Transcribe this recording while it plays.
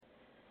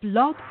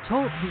Blog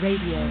Talk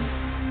Radio.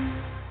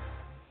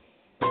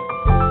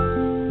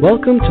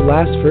 Welcome to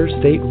Last First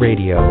Date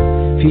Radio,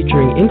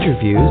 featuring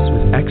interviews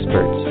with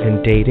experts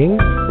in dating,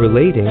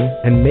 relating,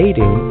 and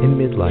mating in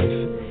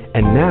midlife.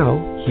 And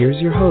now,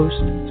 here's your host,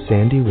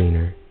 Sandy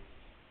Weiner.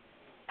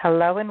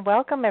 Hello and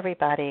welcome,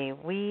 everybody.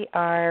 We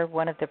are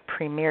one of the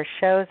premier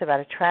shows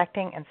about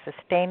attracting and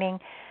sustaining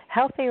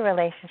healthy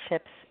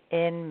relationships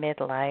in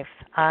midlife.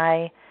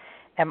 I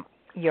am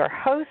your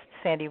host,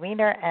 Sandy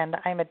Weiner, and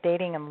I'm a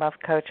dating and love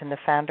coach and the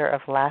founder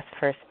of Last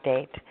First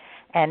Date.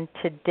 And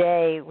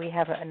today we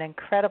have an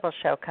incredible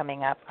show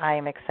coming up. I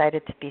am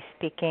excited to be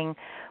speaking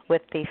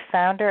with the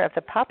founder of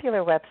the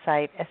popular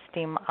website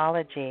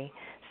Esteemology,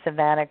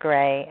 Savannah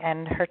Gray,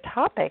 and her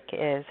topic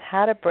is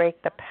how to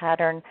break the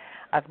pattern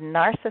of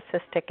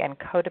narcissistic and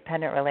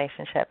codependent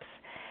relationships.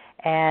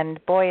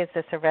 And boy, is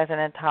this a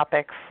resonant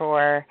topic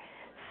for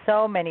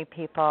so many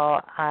people.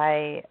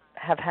 I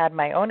have had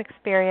my own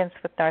experience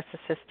with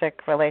narcissistic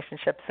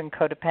relationships and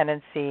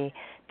codependency.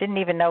 Didn't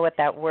even know what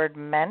that word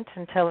meant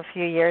until a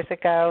few years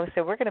ago.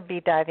 So we're going to be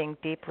diving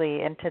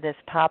deeply into this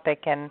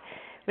topic and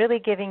really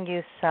giving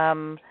you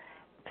some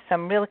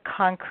real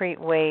concrete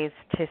ways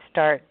to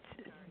start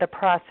the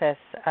process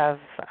of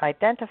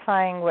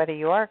identifying whether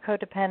you are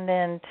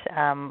codependent,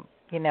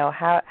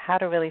 how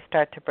to really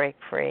start to break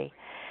free.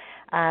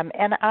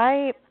 And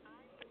I,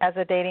 as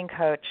a dating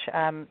coach,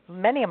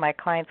 many of my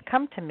clients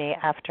come to me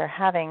after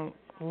having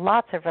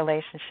lots of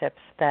relationships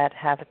that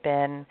have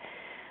been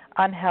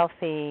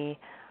unhealthy.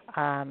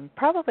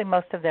 Probably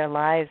most of their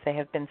lives they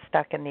have been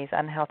stuck in these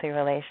unhealthy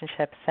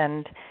relationships.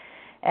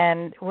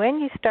 And when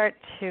you start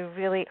to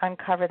really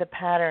uncover the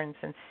patterns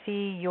and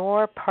see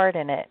your part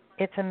in it,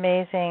 it's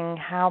amazing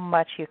how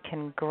much you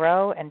can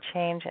grow and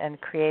change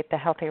and create the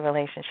healthy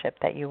relationship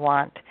that you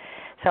want.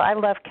 So I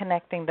love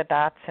connecting the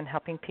dots and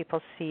helping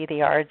people see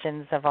the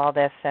origins of all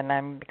this, and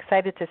I'm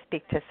excited to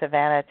speak to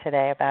Savannah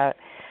today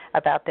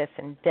about this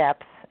in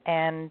depth.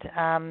 And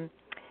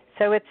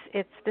so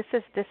this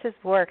is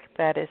work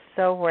that is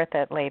so worth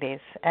it, ladies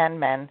and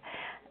men.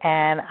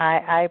 And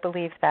I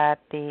believe that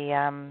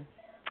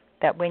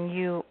that when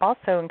you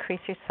also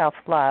increase your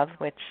self-love,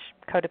 which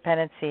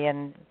codependency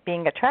and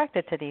being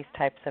attracted to these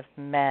types of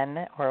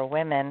men or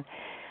women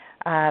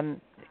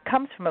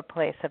comes from a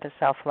place of a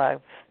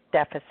self-love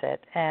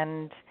deficit.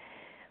 And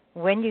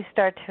when you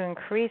start to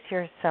increase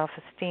your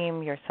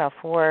self-esteem, your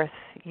self-worth,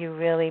 you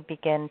really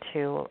begin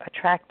to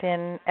attract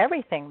in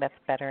everything that's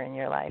better in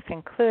your life,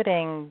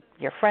 including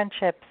your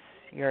friendships,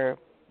 your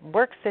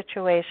work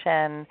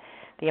situation,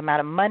 the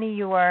amount of money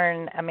you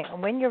earn. I mean,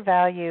 when you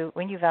value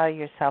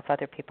yourself,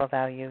 other people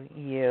value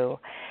you,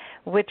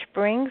 which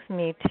brings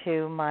me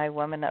to my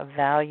Woman of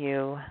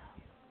Value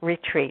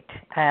retreat.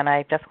 And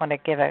I just want to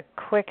give a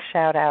quick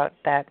shout out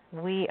that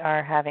we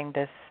are having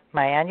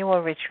my annual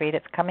retreat.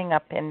 It's coming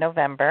up in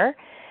November,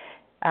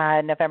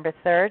 November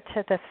 3rd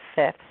to the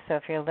 5th. So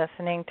if you're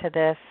listening to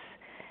this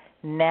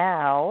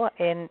now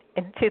in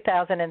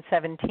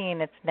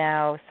 2017, it's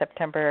now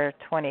September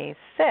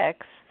 26th.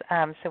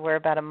 So we're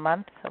about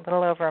a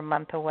little over a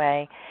month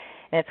away.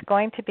 And it's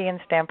going to be in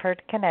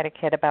Stamford,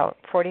 Connecticut, about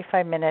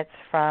 45 minutes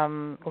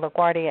from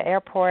LaGuardia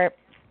Airport.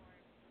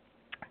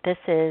 This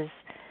is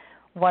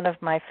one of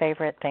my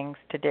favorite things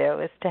to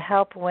do, is to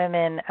help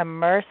women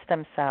immerse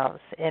themselves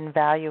in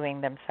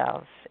valuing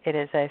themselves. It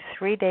is a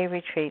 3-day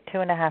retreat,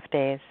 2.5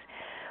 days,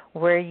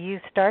 where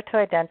you start to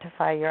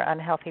identify your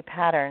unhealthy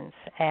patterns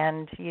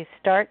and you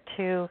start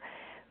to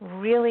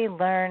really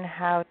learn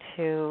how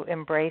to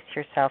embrace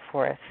your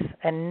self-worth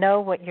and know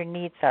what your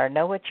needs are,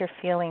 know what your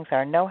feelings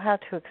are, know how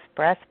to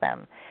express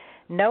them,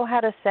 know how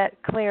to set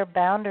clear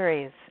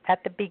boundaries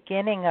at the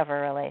beginning of a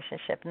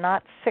relationship,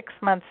 not 6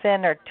 months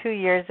in or 2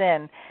 years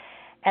in.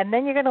 And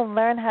then you're going to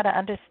learn how to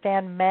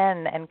understand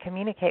men and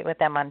communicate with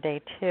them on day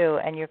 2,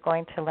 and you're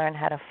going to learn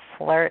how to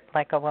flirt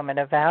like a woman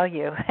of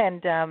value.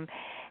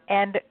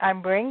 And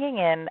I'm bringing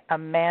in a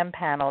man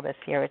panel this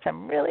year, which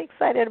I'm really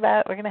excited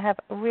about. We're going to have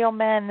real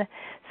men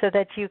so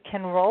that you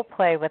can role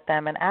play with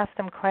them and ask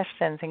them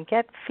questions and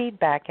get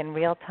feedback in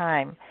real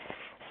time.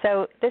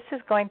 So this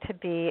is going to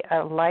be a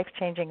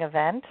life-changing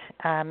event,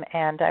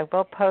 and I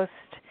will post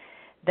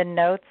the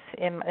notes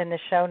in the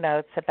show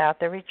notes about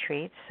the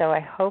retreat, so I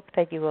hope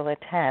that you will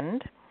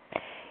attend.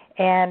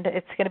 And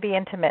it's going to be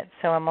intimate,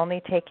 so I'm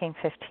only taking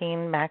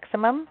 15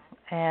 maximum,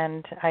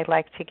 and I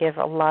like to give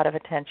a lot of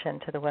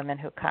attention to the women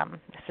who come.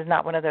 This is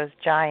not one of those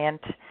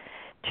giant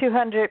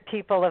 200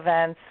 people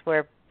events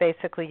where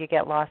basically you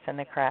get lost in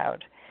the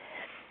crowd.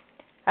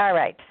 All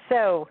right,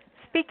 so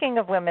speaking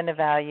of women of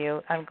value,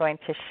 I'm going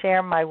to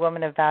share my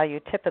Woman of Value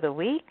tip of the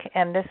week,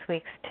 and this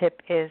week's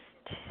tip is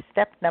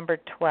step number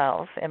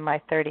 12 in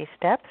my 30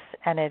 steps,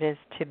 and it is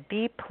to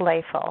be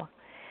playful.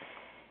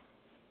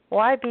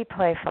 Why be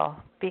playful?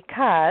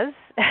 Because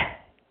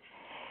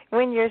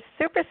when you're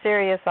super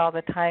serious all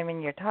the time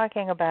and you're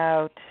talking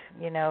about,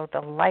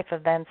 the life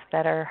events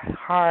that are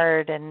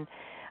hard and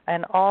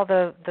all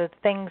the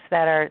things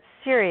that are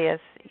serious,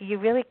 you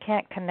really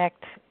can't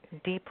connect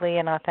deeply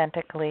and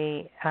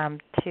authentically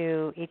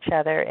to each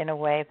other in a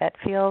way that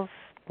feels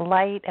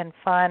light and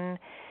fun.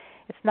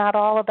 It's not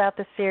all about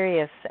the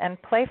serious.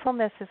 And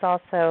playfulness is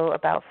also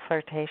about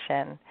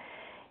flirtation.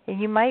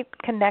 You might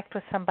connect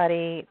with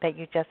somebody that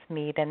you just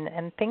meet,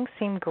 and things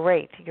seem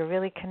great. You're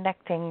really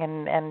connecting,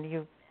 and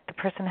the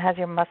person has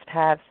your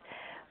must-haves.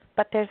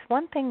 But there's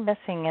one thing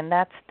missing, and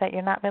that's that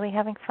you're not really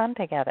having fun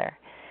together.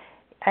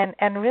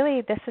 And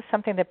really, this is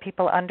something that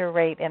people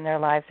underrate in their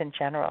lives in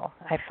general.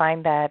 I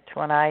find that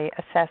when I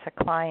assess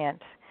a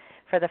client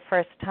for the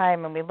first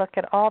time and we look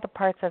at all the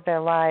parts of their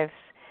lives,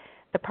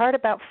 the part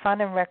about fun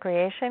and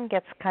recreation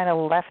gets kind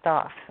of left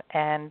off.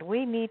 And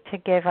we need to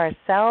give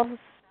ourselves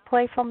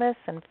playfulness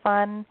and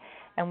fun,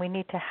 and we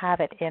need to have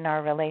it in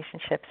our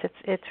relationships.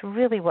 It's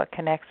really what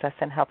connects us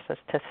and helps us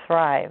to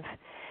thrive.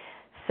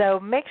 So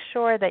make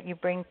sure that you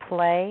bring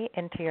play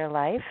into your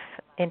life,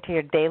 into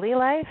your daily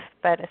life,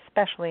 but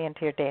especially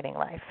into your dating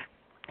life.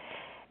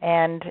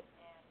 And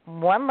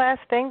one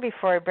last thing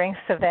before I bring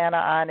Savannah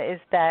on is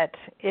that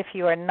if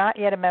you are not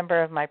yet a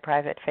member of my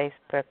private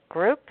Facebook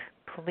group,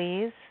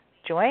 please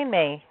join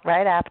me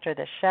right after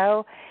the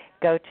show.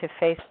 Go to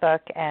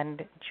Facebook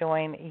and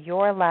join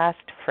Your Last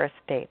First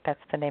Date. That's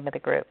the name of the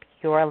group,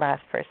 Your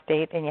Last First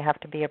Date, and you have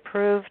to be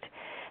approved,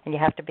 and you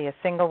have to be a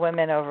single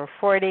woman over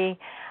 40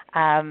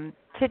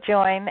 to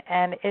join,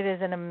 and it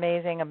is an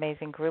amazing,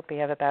 amazing group. We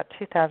have about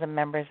 2,000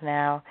 members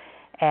now,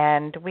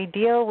 and we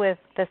deal with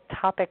the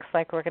topics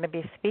like we're going to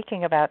be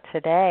speaking about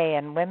today,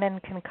 and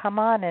women can come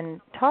on and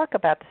talk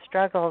about the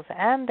struggles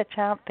and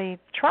the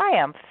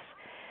triumphs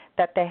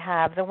that they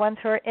have, the ones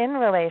who are in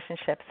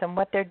relationships and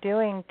what they're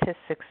doing to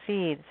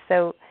succeed.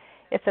 So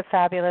it's a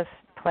fabulous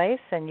place,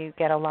 and you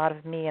get a lot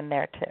of me in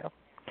there too.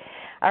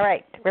 All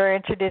right, we're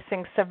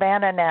introducing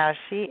Savannah now.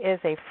 She is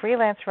a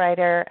freelance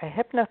writer, a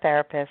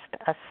hypnotherapist,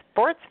 a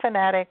sports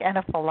fanatic, and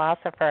a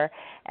philosopher,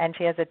 and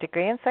she has a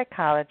degree in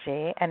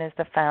psychology and is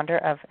the founder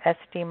of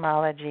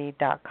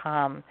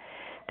estimology.com.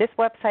 This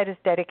website is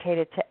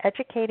dedicated to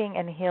educating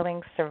and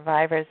healing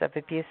survivors of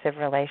abusive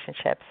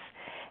relationships.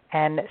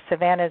 And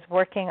Savannah is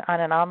working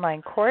on an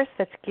online course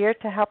that's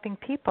geared to helping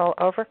people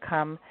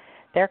overcome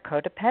their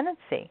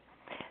codependency.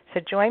 So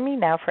join me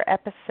now for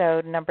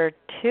episode number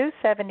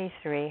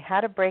 273,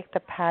 How to Break the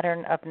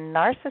Pattern of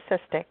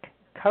Narcissistic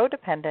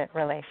Codependent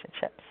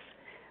Relationships.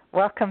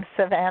 Welcome,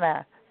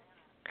 Savannah.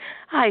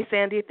 Hi,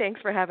 Sandy.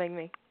 Thanks for having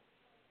me.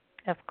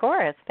 Of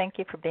course. Thank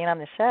you for being on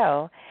the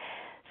show.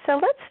 So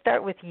let's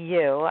start with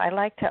you. I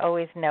like to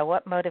always know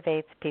what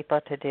motivates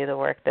people to do the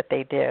work that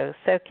they do.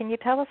 So can you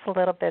tell us a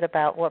little bit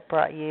about what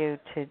brought you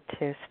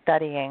to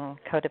studying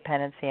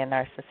codependency and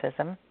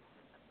narcissism?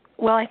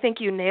 Well, I think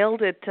you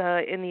nailed it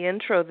in the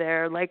intro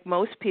there. Like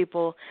most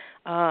people,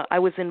 I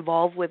was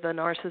involved with a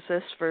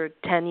narcissist for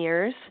 10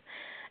 years.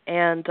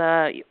 And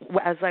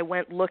as I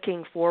went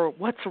looking for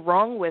what's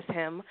wrong with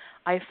him,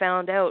 I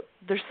found out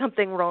there's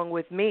something wrong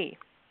with me.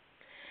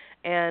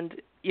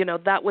 And,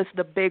 that was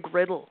the big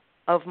riddle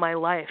of my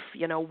life.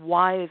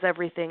 Why is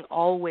everything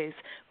always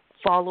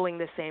following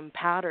the same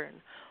pattern?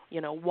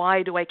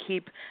 Why do I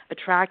keep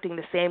attracting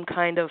the same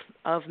kind of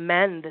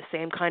men, the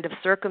same kind of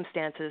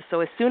circumstances? So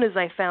as soon as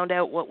I found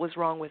out what was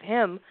wrong with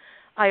him,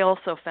 I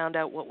also found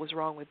out what was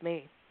wrong with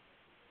me.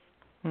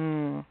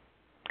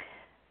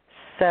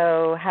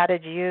 So how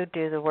did you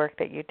do the work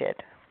that you did?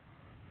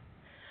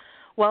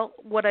 Well,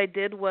 what I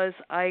did was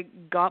I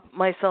got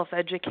myself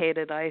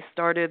educated. I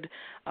started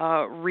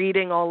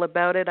reading all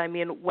about it. I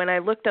mean, when I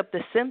looked up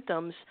the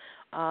symptoms,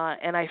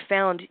 and I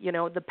found,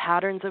 the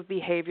patterns of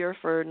behavior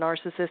for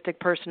narcissistic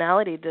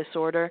personality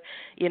disorder,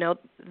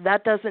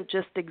 that doesn't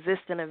just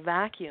exist in a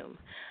vacuum.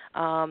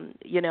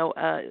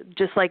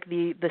 Just like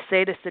the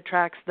sadist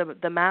attracts the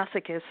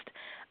masochist,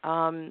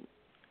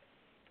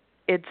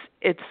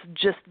 it's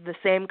just the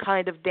same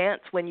kind of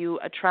dance. When you're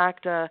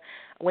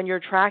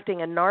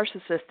attracting a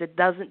narcissist, it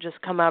doesn't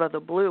just come out of the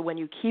blue. When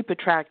you keep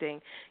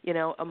attracting,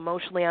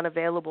 emotionally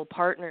unavailable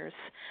partners,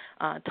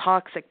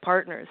 toxic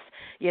partners,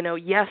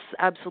 yes,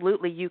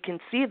 absolutely, you can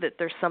see that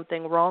there's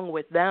something wrong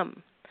with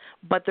them,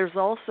 but there's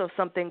also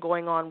something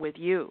going on with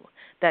you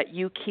that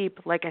you keep,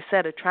 like I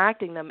said,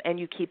 attracting them, and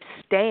you keep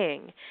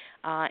staying,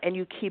 and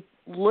you keep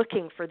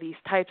looking for these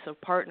types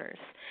of partners.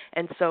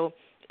 And so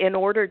in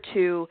order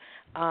to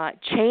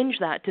change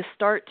that, to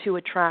start to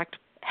attract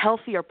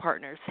healthier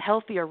partners,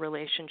 healthier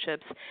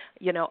relationships,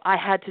 I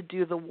had to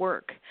do the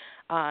work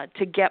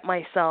to get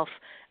myself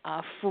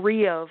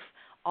free of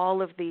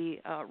all of the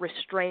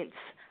restraints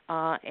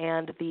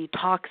and the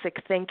toxic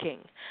thinking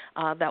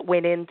that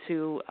went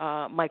into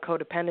my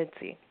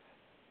codependency.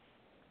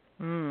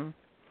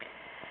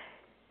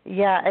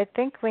 Yeah, I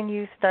think when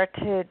you start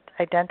to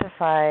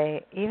identify,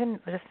 even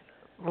just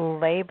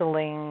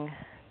labeling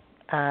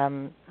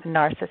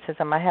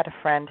narcissism. I had a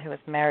friend who was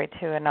married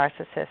to a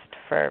narcissist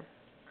for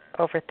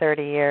over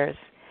 30 years.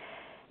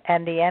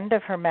 And the end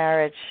of her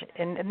marriage,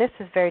 and this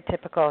is very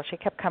typical, she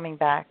kept coming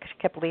back. She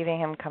kept leaving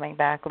him, coming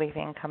back,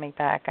 leaving, coming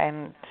back.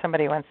 And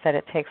somebody once said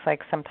it takes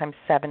like sometimes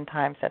 7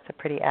 times. That's a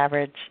pretty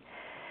average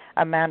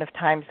amount of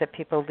times that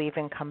people leave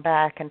and come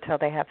back until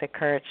they have the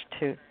courage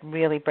to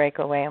really break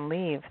away and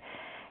leave.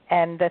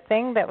 And the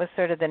thing that was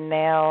sort of the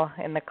nail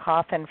in the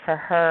coffin for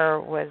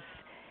her was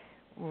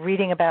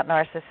reading about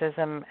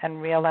narcissism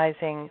and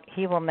realizing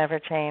he will never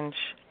change.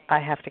 I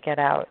have to get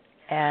out.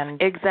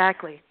 And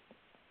exactly.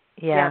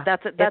 Yeah,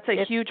 that's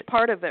a huge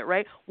part of it,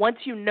 right? Once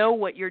you know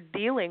what you're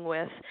dealing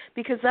with,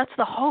 because that's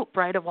the hope,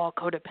 right, of all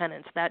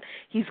codependents, that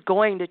he's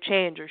going to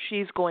change or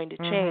she's going to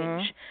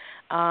change,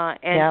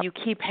 and you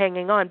keep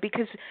hanging on.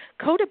 Because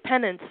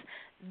codependents,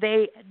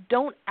 they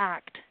don't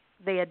act,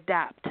 they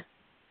adapt.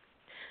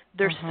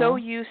 They're so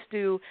used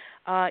to,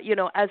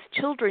 as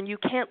children, you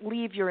can't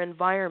leave your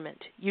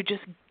environment. You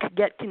just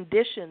get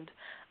conditioned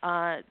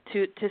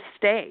to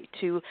stay,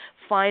 to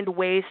find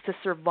ways to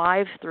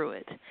survive through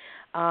it.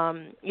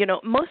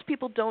 Most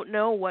people don't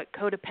know what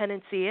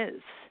codependency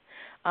is.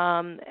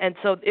 And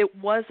so it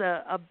was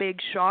a big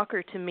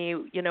shocker to me,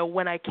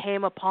 when I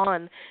came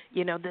upon,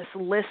 this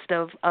list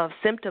of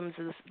symptoms,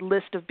 this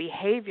list of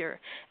behavior,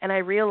 and I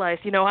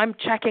realized, I'm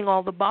checking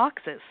all the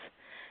boxes.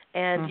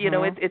 And,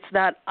 it's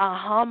that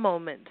aha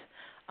moment,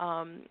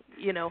 and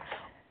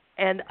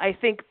I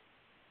think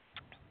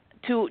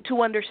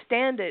to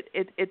understand it,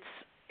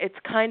 it's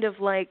kind of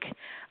like,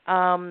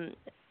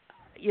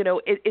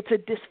 it's a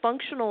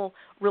dysfunctional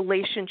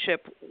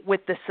relationship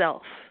with the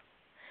self.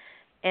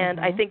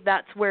 And I think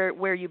that's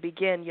where you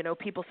begin.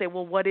 People say,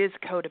 well, what is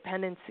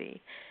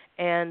codependency?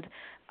 And,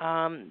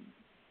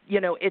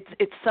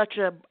 it's such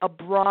a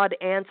broad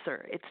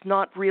answer. It's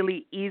not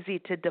really easy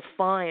to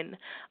define.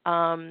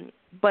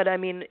 But, I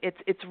mean,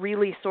 it's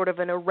really sort of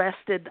an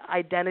arrested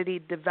identity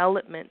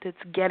development.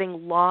 It's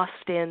getting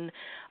lost in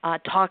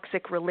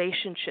toxic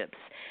relationships.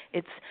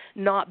 It's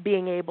not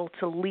being able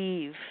to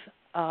leave,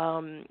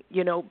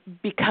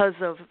 because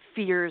of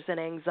fears and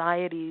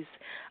anxieties,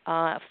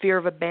 fear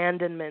of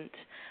abandonment,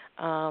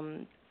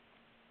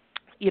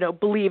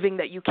 believing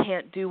that you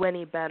can't do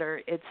any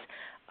better. It's,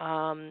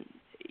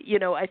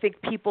 I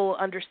think people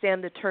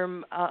understand the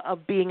term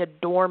of being a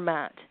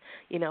doormat.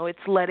 It's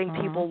letting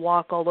people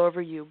walk all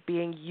over you,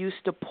 being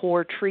used to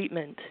poor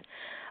treatment.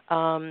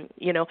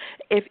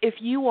 If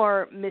you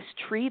are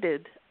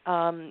mistreated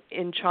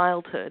in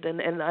childhood,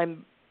 and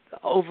I'm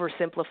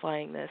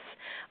oversimplifying this,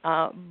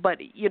 but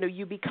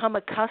you become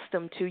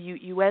accustomed to,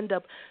 you end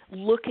up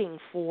looking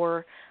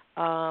for,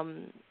 I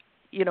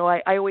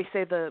always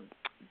say the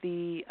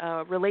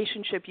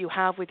relationship you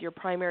have with your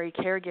primary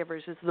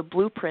caregivers is the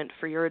blueprint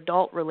for your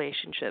adult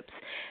relationships.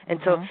 And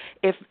so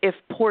if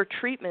poor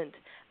treatment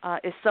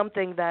is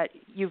something that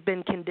you've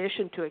been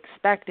conditioned to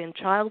expect in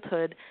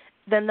childhood,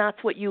 then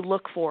that's what you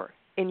look for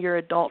in your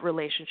adult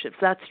relationships.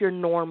 That's your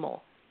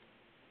normal.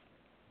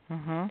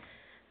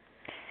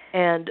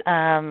 And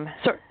go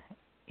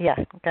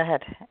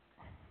ahead.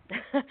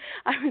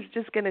 I was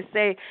just going to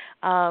say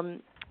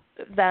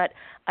that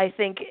I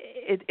think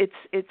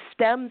it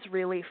stems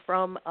really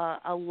from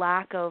a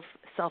lack of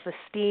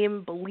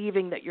self-esteem,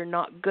 believing that you're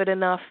not good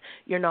enough,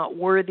 you're not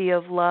worthy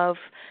of love.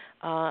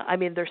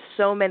 There's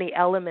so many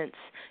elements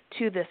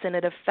to this, and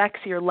it affects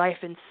your life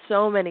in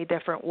so many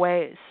different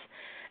ways.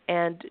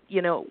 And,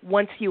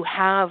 once you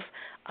have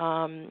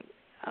an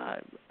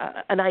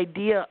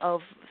idea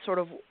of sort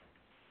of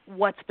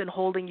what's been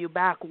holding you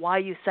back, why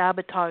you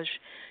sabotage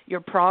your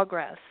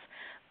progress,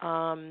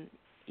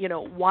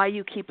 why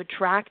you keep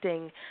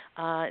attracting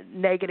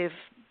negative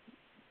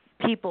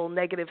people,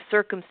 negative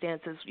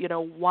circumstances,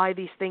 why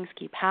these things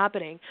keep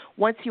happening.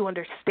 Once you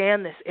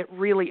understand this, it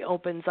really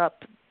opens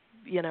up,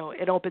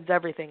 it opens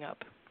everything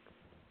up.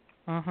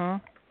 So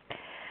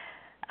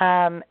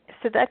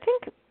I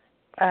think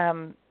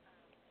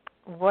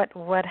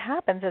what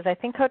happens is I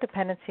think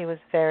codependency was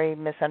very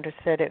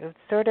misunderstood. It was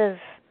sort of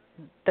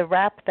the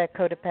rap that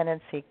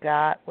codependency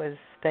got was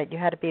that you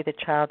had to be the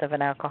child of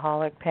an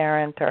alcoholic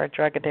parent or a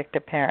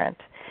drug-addicted parent.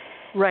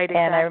 Right,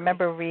 exactly. And I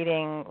remember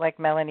reading like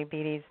Melanie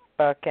Beattie's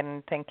book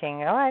and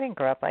thinking, I didn't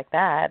grow up like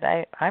that.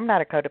 I'm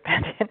not a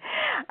codependent.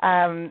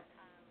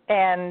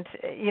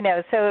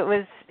 So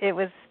it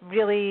was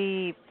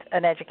really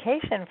an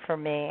education for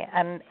me.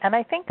 And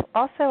I think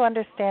also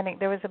understanding,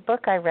 there was a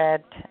book I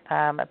read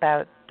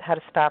about how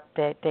to stop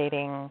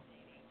dating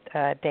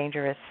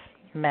dangerous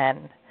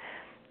men.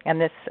 And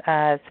this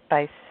is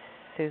by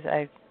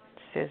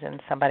Susan,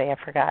 somebody I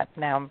forgot.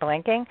 Now I'm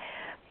blanking.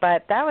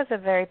 But that was a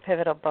very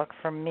pivotal book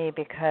for me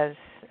because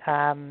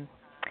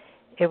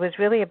it was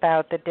really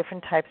about the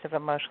different types of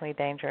emotionally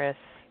dangerous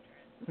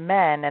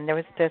men. And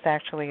there's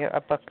actually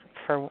a book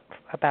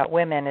about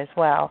women as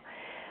well.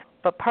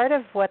 But part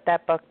of what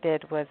that book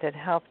did was it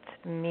helped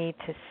me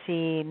to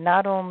see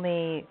not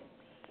only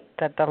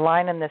the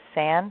line in the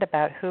sand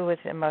about who was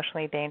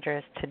emotionally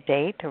dangerous to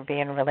date or be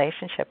in a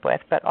relationship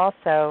with, but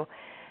also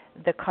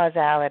the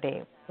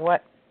causality.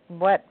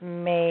 What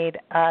made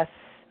us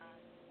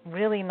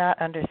really not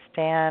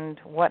understand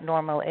what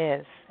normal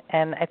is.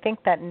 And I think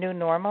that new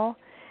normal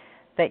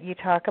that you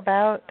talk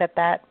about,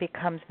 that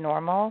becomes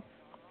normal,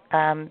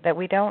 that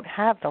we don't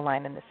have the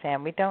line in the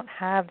sand. We don't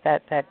have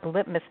that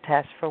litmus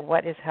test for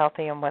what is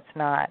healthy and what's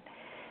not.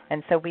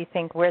 And so we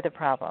think we're the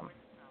problem,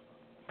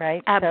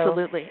 right?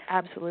 Absolutely,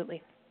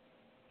 absolutely.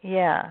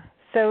 Yeah.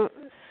 So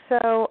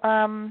So,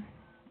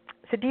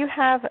 so do you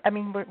have? I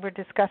mean, we're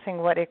discussing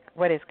what is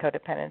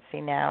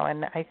codependency now,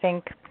 and I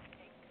think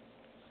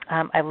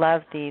I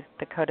love the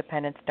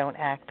codependents don't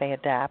act, they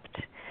adapt,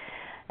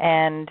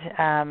 and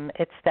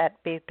it's that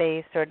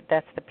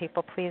that's the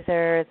people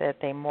pleaser, that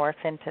they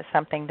morph into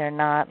something they're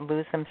not,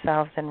 lose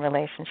themselves in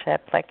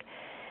relationships. Like,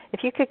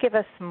 if you could give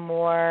us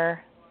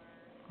more.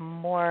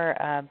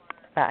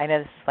 I know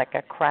this is like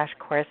a crash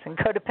course in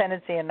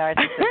codependency and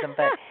narcissism,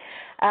 but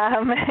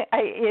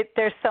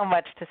there's so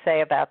much to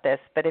say about this.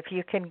 But if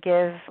you can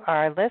give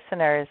our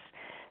listeners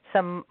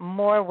some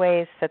more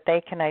ways that they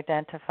can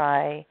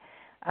identify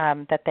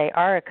that they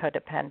are a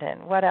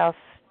codependent, what else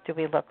do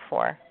we look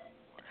for?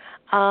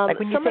 Like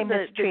when you say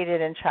mistreated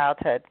in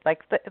childhood,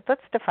 like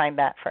let's define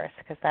that first,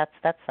 because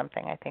that's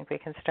something I think we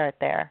can start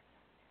there.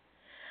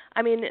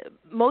 I mean,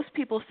 most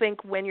people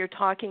think when you're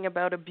talking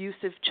about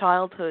abusive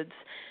childhoods,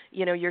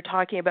 you're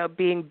talking about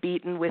being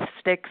beaten with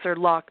sticks or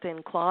locked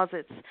in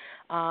closets,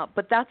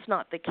 but that's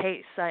not the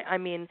case. I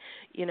mean,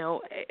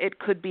 it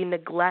could be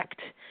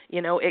neglect.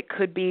 It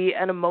could be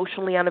an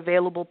emotionally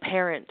unavailable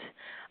parent.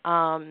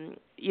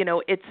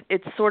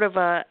 It's sort of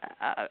a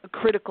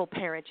critical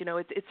parent.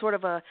 It's sort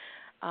of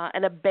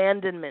an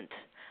abandonment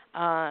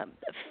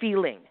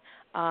feeling.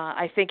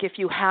 I think if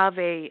you have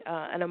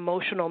an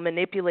emotional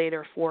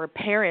manipulator for a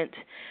parent,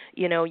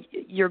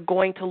 you're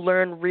going to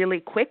learn really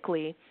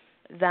quickly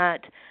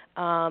that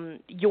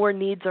your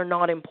needs are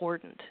not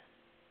important.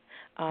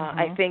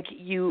 I think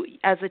you,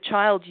 as a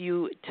child,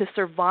 to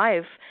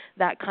survive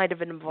that kind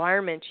of an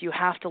environment, you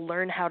have to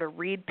learn how to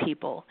read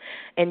people,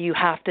 and you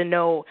have to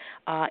know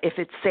if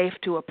it's safe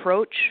to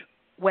approach,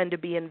 when to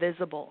be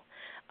invisible.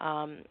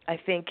 I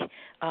think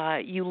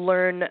you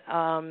learn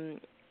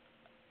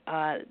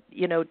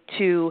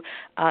to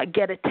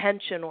get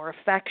attention or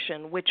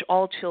affection, which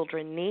all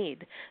children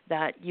need,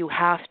 that you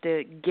have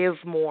to give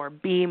more,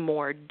 be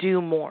more,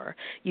 do more.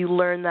 You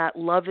learn that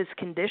love is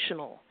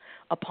conditional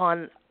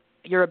upon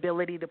your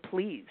ability to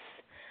please.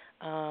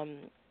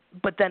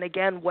 But then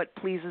again, what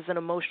pleases an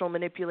emotional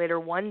manipulator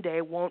one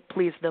day won't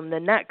please them the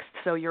next.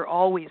 So you're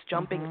always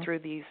jumping through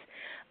these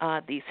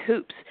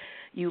hoops.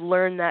 You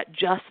learn that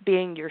just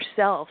being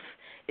yourself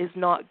is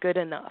not good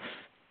enough.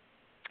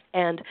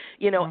 And,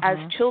 as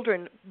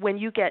children, when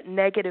you get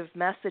negative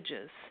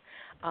messages,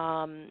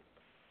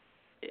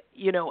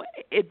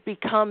 it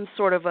becomes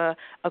sort of a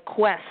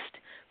quest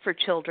for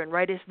children,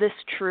 right? Is this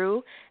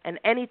true? And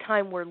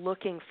anytime we're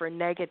looking for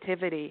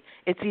negativity,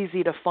 it's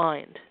easy to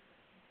find,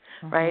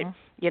 right?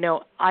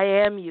 I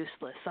am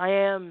useless. I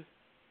am,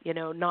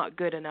 not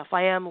good enough.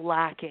 I am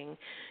lacking.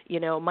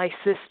 My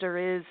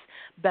sister is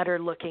better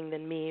looking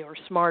than me or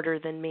smarter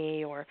than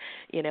me, or,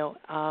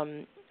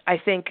 I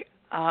think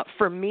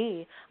for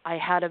me, I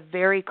had a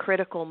very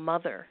critical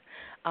mother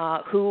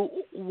who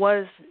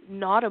was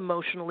not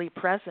emotionally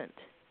present.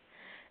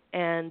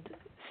 And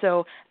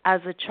so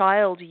as a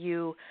child,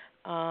 you're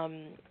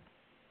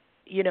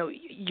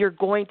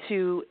going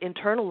to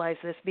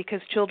internalize this,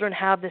 because children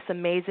have this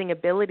amazing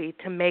ability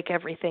to make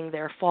everything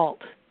their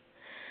fault.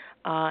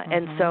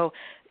 And so,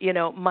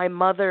 my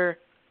mother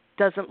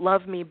doesn't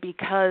love me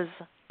because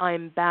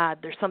I'm bad.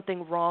 There's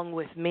something wrong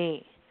with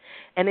me.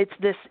 And it's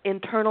this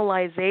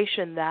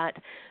internalization that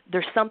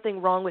there's something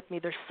wrong with me,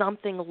 there's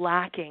something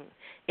lacking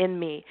in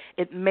me.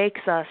 It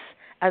makes us,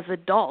 as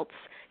adults,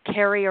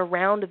 carry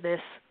around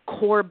this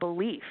core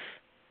belief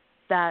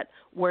that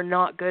we're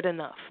not good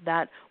enough,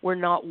 that we're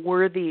not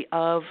worthy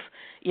of,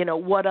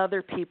 what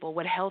other people,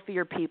 what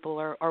healthier people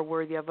are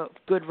worthy of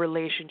good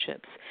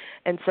relationships.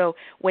 And so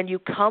when you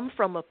come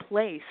from a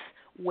place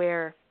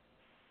where,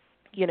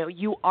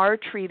 you are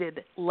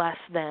treated less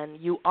than,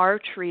 you are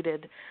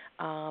treated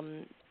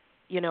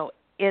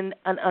in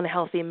an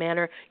unhealthy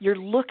manner, you're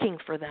looking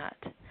for that.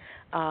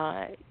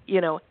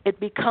 It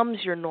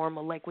becomes your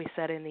normal, like we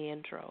said in the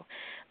intro.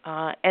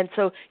 And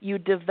so you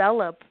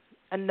develop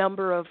a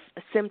number of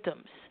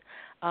symptoms,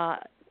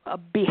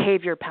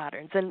 behavior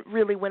patterns. And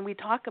really, when we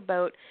talk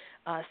about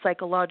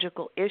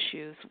psychological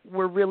issues,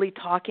 we're really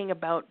talking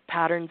about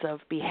patterns of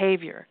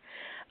behavior.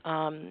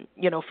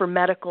 For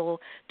medical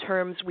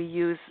terms, we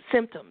use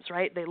symptoms,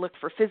 right? They look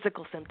for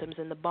physical symptoms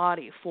in the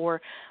body.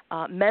 For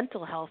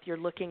mental health, you're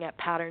looking at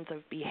patterns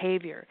of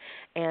behavior.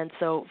 And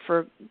so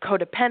for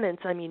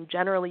codependence,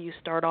 generally you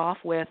start off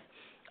with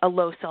a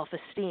low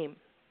self-esteem.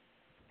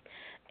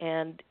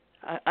 And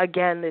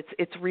again,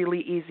 it's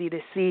really easy to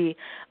see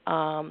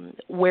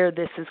where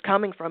this is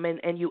coming from,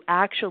 and you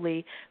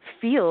actually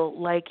feel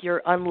like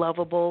you're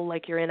unlovable,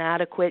 like you're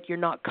inadequate, you're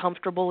not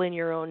comfortable in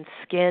your own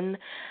skin.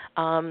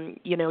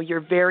 You're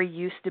very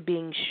used to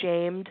being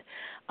shamed,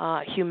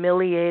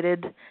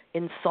 humiliated,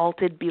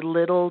 insulted,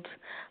 belittled,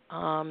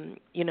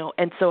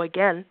 and so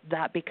again,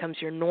 that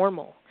becomes your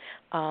normal.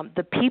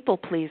 The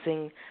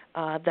people-pleasing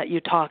that you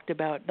talked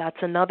about,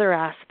 that's another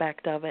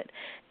aspect of it.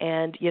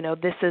 And,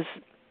 this is,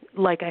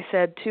 like I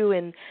said,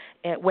 too,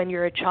 when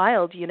you're a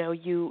child,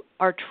 you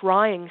are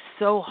trying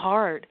so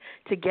hard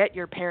to get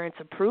your parents'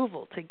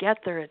 approval, to get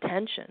their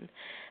attention.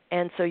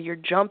 And so you're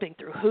jumping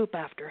through hoop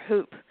after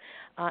hoop.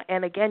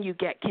 And again, you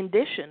get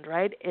conditioned,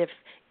 right? If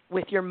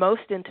with your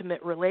most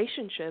intimate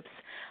relationships,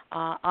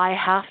 I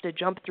have to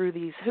jump through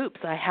these hoops.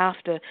 I have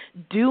to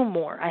do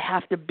more. I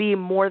have to be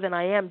more than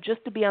I am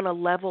just to be on a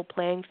level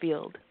playing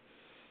field.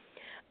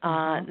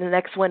 The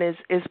next one is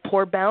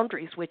poor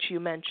boundaries, which you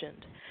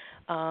mentioned.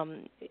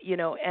 And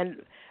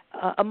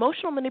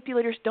emotional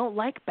manipulators don't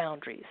like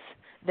boundaries.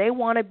 They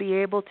want to be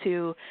able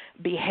to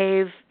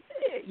behave,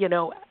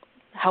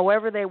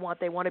 however they want.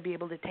 They want to be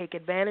able to take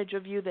advantage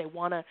of you. They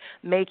want to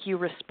make you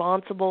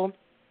responsible.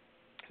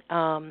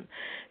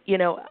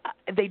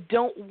 They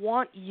don't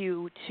want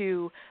you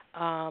to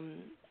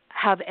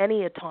have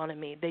any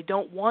autonomy. They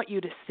don't want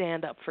you to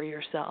stand up for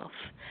yourself.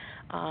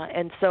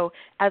 And so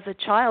as a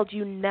child,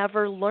 you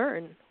never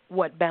learn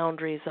what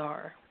boundaries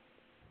are.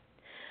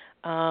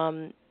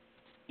 And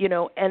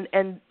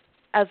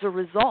as a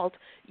result,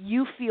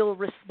 you feel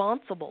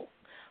responsible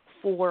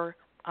for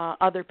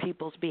other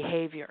people's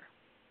behavior.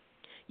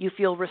 You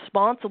feel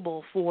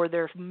responsible for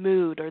their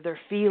mood or their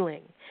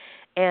feeling.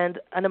 And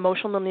an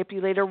emotional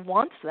manipulator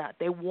wants that.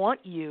 They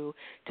want you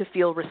to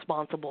feel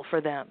responsible for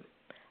them.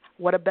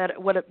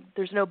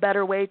 There's no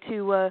better way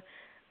to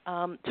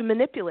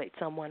manipulate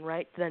someone,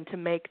 right, than to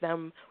make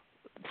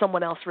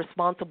someone else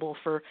responsible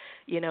for,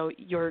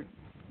 your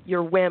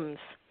whims.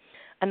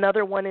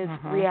 Another one is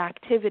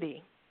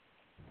reactivity,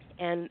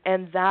 and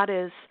that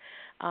is,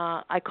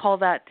 I call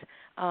that,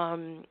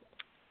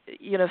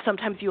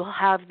 sometimes you'll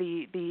have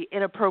the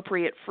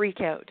inappropriate freak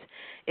out.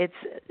 It's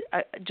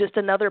just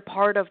another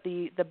part of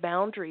the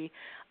boundary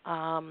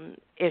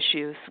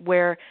issues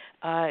where,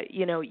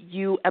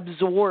 you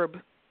absorb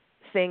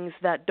things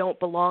that don't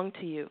belong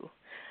to you.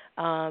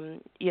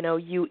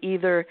 You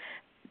either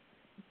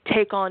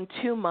take on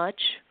too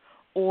much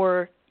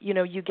or,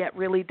 you get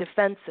really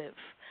defensive.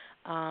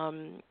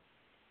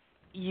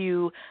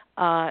 You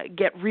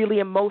get really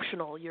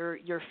emotional.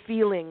 Your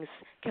feelings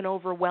can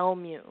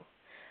overwhelm you.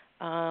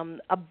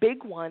 A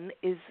big one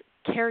is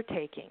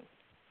caretaking.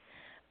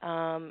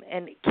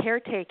 And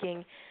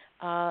caretaking,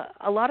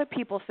 a lot of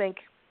people think,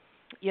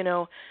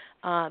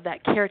 that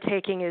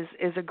caretaking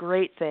is a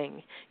great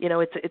thing.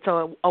 It's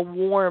a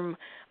warm,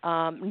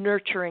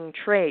 nurturing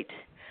trait.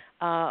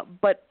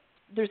 But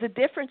there's a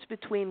difference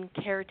between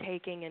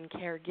caretaking and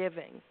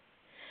caregiving.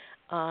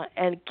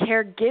 And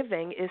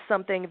caregiving is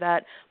something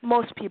that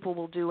most people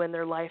will do in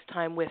their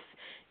lifetime with,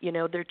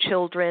 their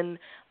children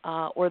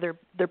or their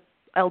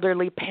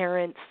elderly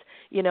parents,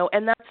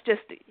 and that's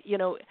just,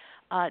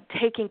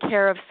 taking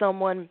care of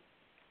someone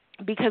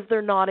because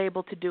they're not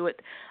able to do it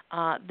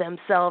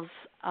themselves,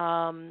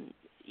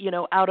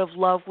 out of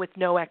love with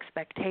no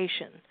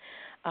expectation.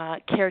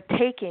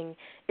 Caretaking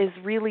is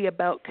really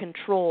about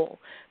control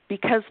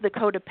because the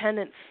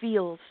codependent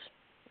feels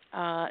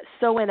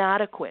so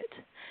inadequate.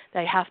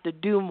 They have to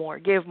do more,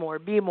 give more,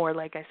 be more,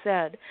 like I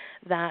said,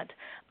 that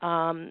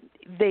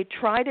they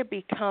try to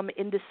become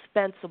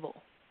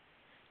indispensable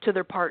to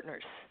their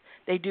partners.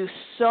 They do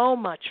so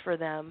much for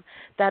them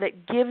that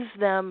it gives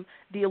them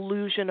the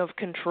illusion of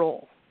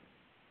control.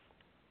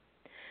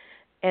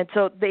 And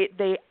so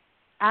they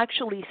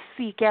actually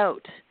seek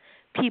out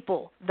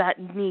people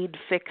that need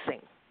fixing.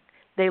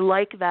 They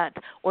like that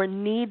or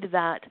need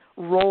that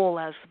role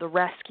as the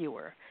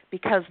rescuer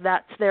because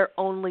that's their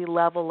only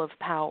level of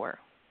power.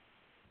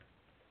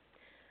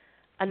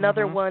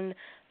 Another one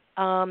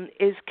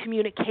is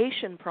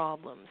communication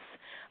problems.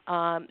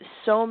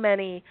 So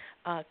many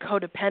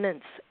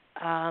codependents,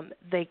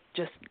 they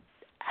just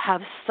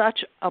have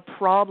such a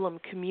problem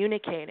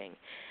communicating.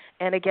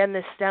 And again,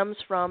 this stems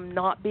from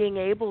not being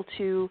able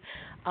to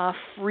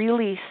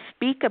freely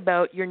speak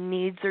about your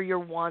needs or your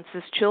wants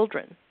as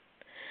children.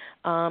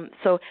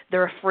 So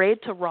they're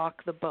afraid to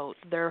rock the boat.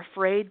 They're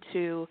afraid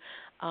to,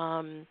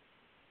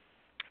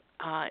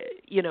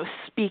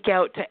 speak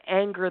out to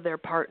anger their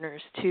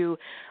partners, to,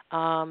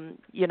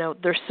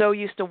 they're so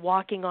used to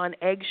walking on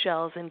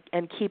eggshells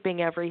and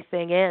keeping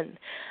everything in.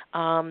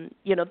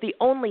 The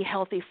only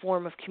healthy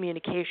form of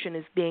communication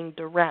is being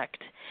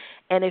direct.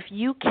 And if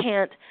you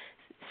can't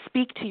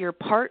speak to your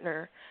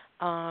partner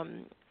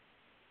and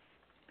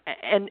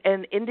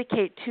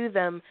indicate to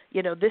them,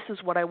 this is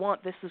what I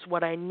want, this is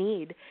what I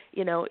need,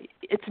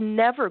 it's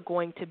never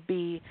going to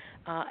be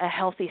a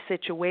healthy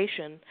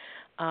situation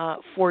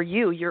for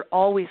you. You're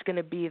always going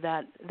to be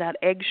that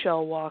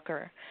eggshell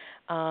walker.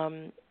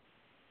 And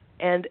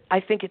I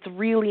think it's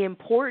really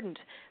important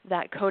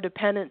that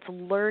codependents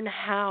learn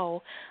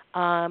how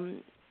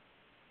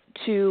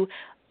to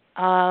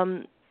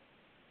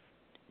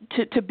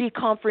be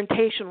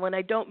confrontational, and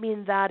I don't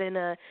mean that in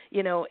a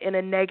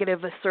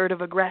negative,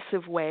 assertive,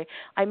 aggressive way.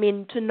 I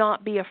mean to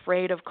not be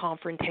afraid of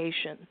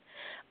confrontation.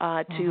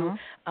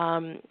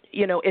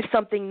 If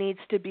something needs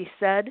to be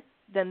said,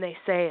 then they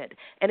say it.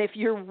 And if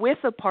you're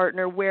with a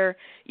partner where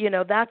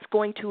that's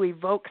going to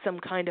evoke some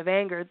kind of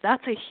anger,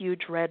 that's a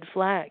huge red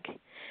flag.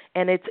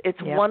 And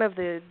it's one of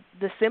the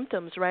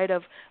symptoms, right,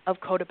 of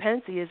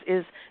codependency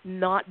is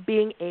not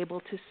being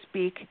able to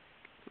speak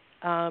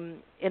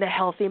in a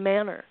healthy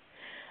manner.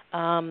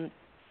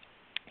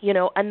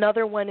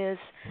 Another one is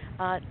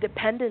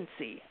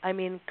dependency. I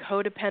mean,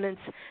 codependents,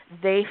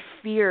 they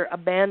fear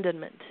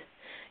abandonment.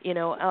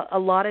 A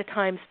lot of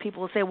times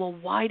people will say, "Well,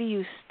 why do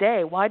you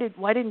stay? Why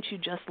didn't you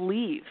just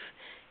leave?"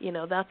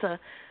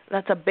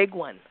 That's a big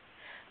one.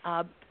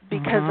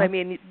 Because I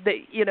mean,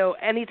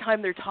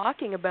 anytime they're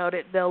talking about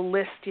it, they'll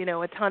list,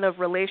 a ton of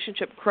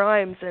relationship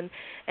crimes, and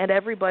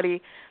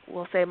everybody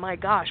will say, "My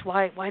gosh,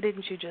 why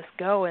didn't you just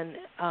go?" And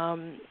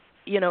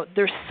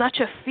there's such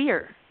a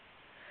fear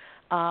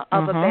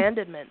of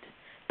abandonment,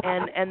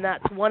 and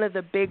that's one of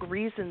the big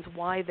reasons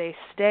why they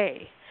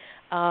stay.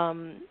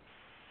 And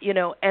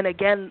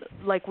again,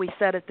 like we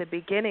said at the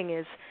beginning,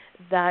 is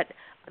that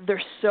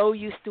they're so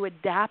used to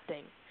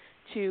adapting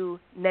to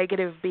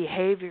negative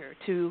behavior,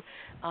 to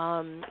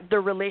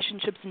their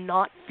relationships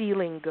not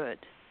feeling good,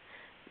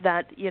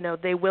 that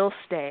they will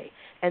stay.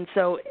 And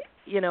so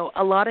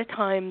a lot of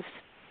times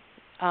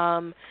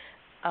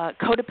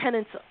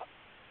codependents,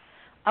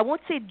 I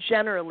won't say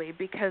generally,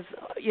 because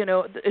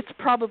it's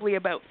probably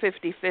about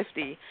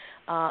 50-50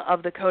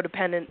 of the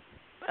codependent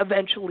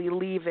eventually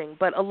leaving,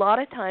 but a lot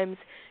of times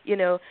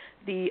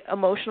the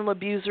emotional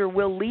abuser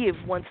will leave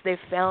once they've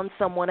found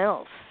someone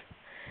else.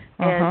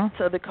 And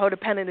so the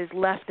codependent is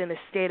left in a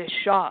state of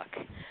shock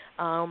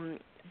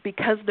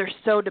because they're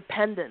so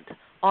dependent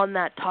on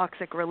that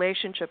toxic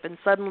relationship, and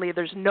suddenly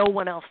there's no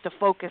one else to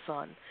focus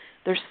on.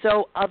 They're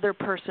so other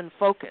person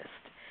focused,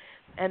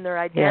 and their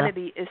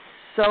identity is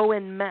so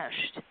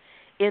enmeshed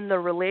in the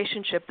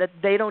relationship that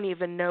they don't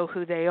even know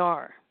who they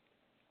are.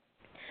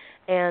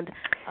 And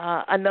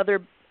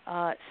another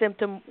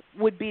symptom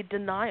would be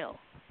denial.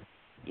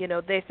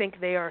 They think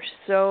they are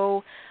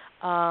so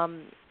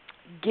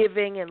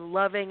giving and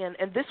loving,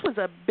 and this was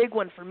a big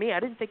one for me. I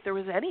didn't think there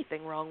was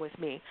anything wrong with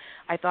me.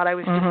 I thought I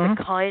was just a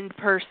kind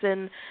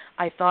person.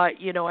 I thought,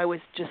 I was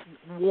just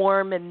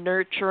warm and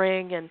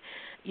nurturing, and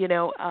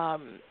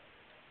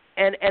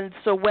and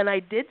so when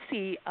I did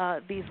see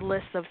these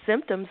lists of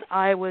symptoms,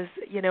 I was,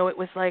 it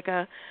was like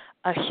a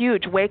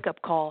huge wake-up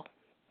call.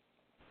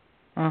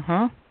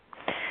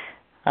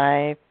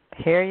 I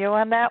hear you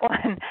on that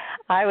one.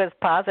 I was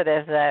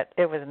positive that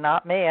it was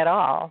not me at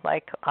all.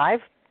 Like,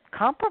 I've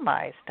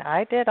compromised.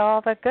 I did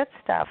all the good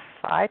stuff.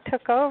 I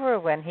took over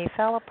when he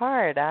fell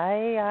apart.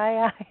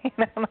 I'm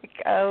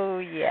like, oh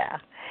yeah.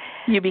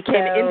 You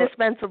became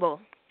indispensable.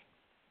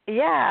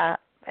 Yeah.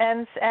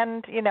 And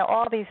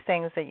all these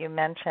things that you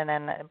mention,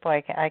 and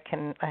boy, I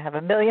have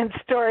a million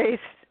stories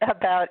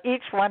about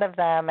each one of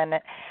them. And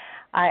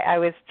I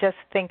was just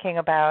thinking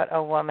about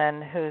a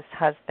woman whose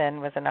husband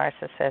was a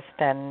narcissist,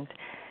 and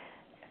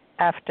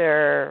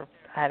after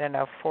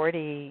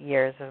 40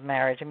 years of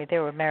marriage. I mean, they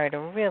were married a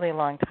really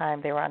long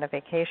time. They were on a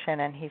vacation,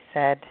 and he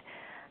said,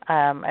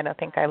 I don't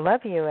think I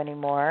love you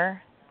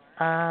anymore,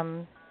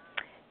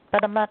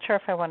 but I'm not sure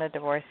if I want a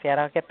divorce yet.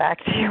 I'll get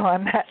back to you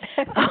on that.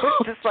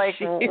 Just like,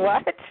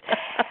 what?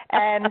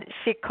 And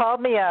she called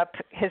me up,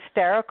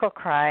 hysterical,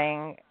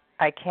 crying.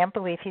 I can't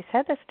believe he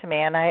said this to me.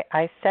 And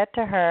I said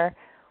to her,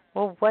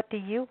 well, what do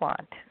you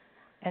want?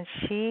 And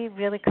she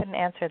really couldn't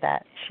answer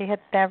that. She had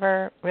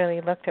never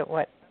really looked at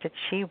what did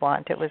she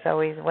want. It was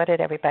always, what did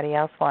everybody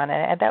else want?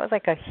 And that was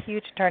like a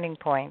huge turning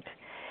point.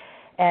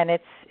 And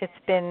it's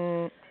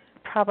been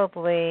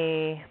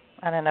probably,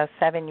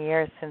 7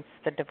 years since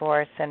the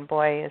divorce, and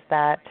boy, is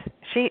that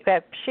she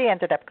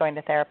ended up going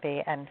to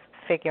therapy and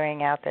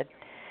figuring out that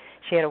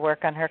she had to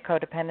work on her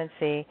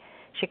codependency.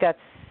 She got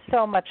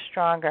so much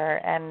stronger,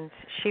 and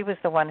she was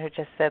the one who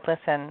just said,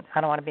 listen,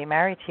 I don't want to be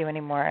married to you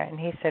anymore. And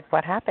he said,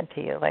 what happened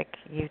to you? Like,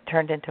 you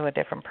turned into a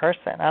different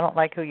person. I don't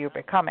like who you're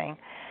becoming.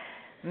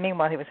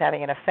 Meanwhile, he was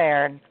having an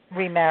affair and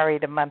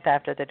remarried a month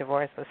after the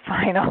divorce was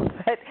final.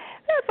 But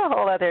that's a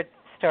whole other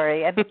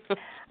story.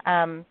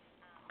 And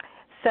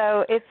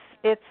so it's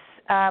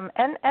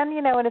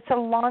it's a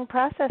long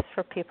process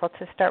for people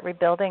to start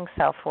rebuilding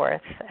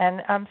self-worth.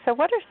 And so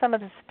what are some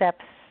of the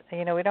steps?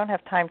 We don't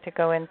have time to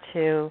go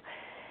into.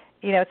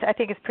 I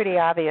think it's pretty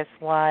obvious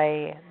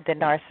why the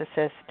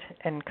narcissist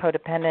and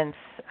codependents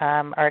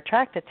are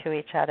attracted to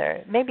each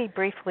other. Maybe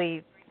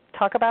briefly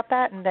talk about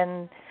that, and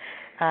then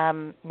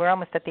we're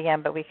almost at the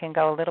end, but we can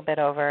go a little bit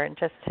over and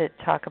just to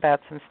talk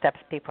about some steps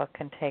people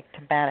can take to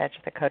manage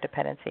the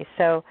codependency.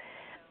 So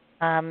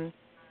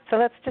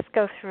let's just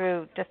go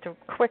through just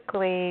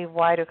quickly,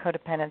 why do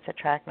codependents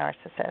attract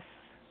narcissists?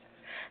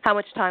 How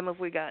much time have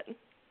we got?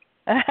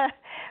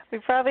 We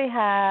probably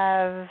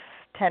have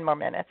 10 more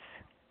minutes.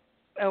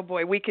 Oh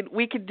boy, we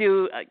could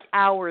do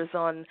hours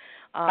on.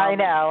 I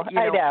know.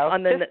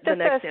 On the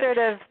next sort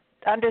of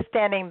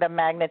understanding the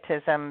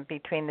magnetism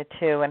between the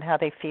two and how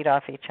they feed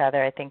off each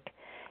other. I think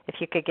if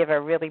you could give a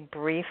really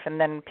brief,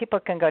 and then people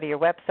can go to your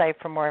website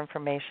for more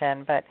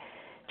information. But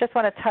just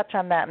want to touch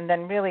on that, and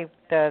then really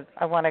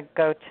I want to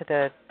go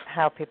to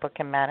how people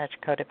can manage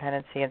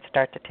codependency and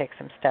start to take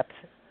some steps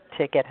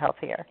to get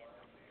healthier.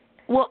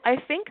 Well, I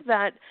think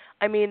that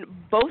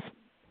both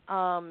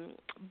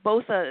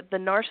the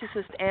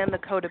narcissist and the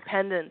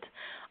codependent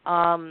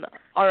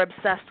are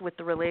obsessed with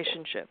the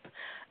relationship.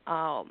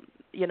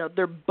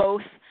 They're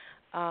both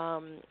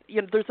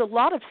there's a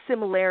lot of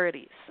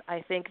similarities.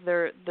 I think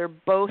they're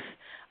both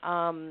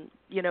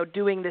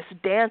doing this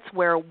dance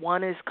where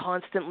one is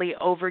constantly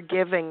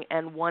overgiving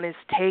and one is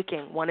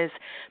taking, one is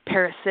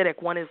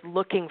parasitic, one is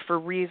looking for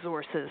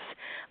resources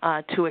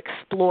to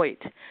exploit.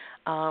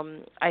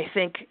 I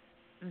think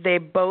they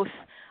both,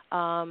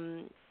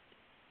 they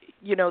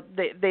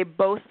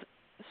both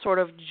sort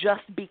of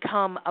just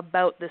become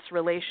about this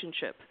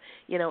relationship.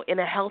 In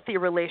a healthy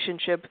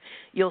relationship,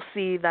 you'll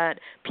see that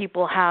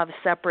people have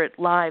separate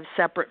lives,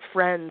 separate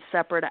friends,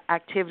 separate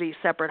activities,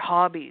 separate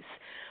hobbies.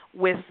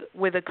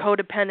 With a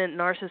codependent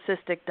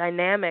narcissistic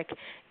dynamic,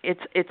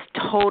 it's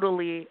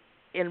totally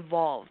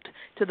involved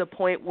to the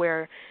point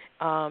where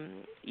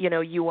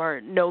you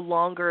are no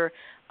longer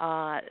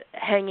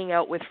hanging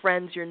out with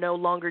friends, you're no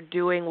longer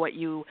doing what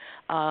you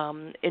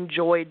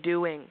enjoy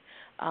doing.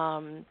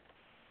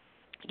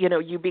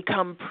 You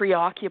become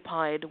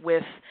preoccupied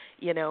with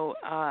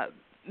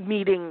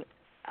meeting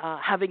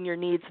having your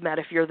needs met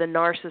if you're the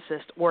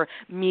narcissist, or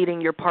meeting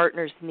your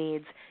partner's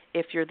needs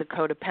if you're the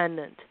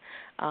codependent.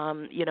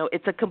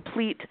 It's a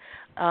complete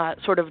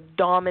sort of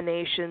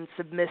domination,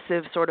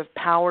 submissive sort of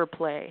power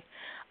play.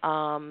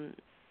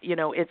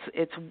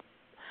 It's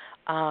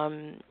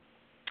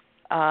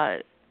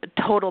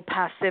total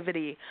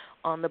passivity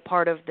on the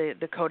part of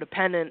the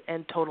codependent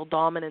and total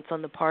dominance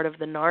on the part of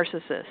the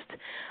narcissist.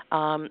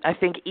 I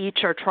think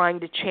each are trying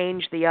to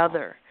change the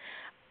other.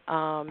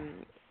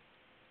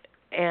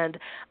 And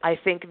I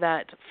think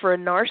that for a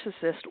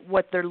narcissist,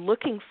 what they're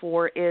looking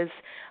for is,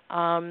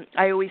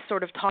 I always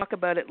sort of talk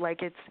about it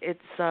like it's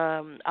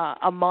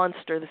a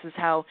monster. This is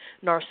how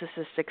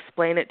narcissists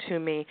explain it to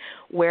me,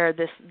 where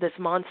this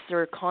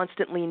monster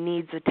constantly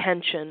needs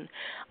attention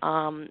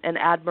and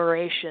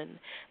admiration,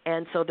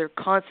 and so they're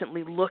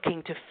constantly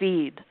looking to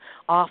feed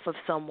off of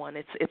someone.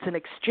 It's an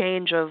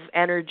exchange of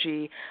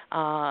energy,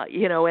 but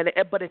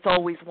it's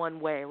always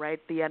one way, right?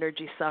 The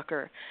energy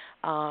sucker.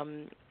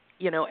 And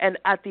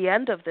at the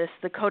end of this,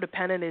 the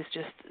codependent is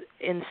just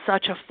in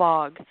such a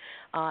fog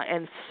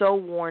and so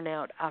worn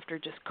out after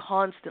just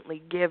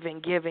constantly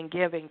giving,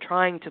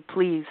 trying to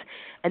please,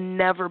 and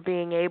never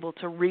being able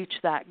to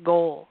reach that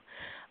goal.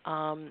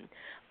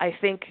 I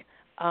think,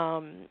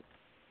 as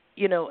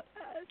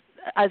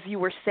you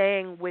were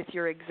saying with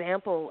your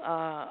example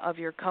of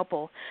your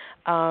couple,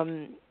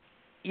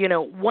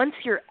 once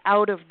you're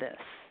out of this,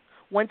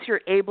 once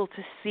you're able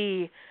to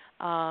see,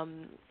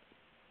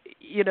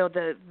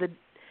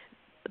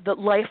 the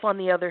life on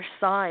the other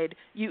side,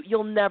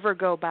 you'll never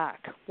go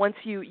back. Once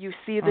you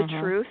see the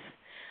truth,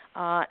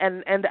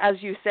 and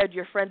as you said,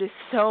 your friend is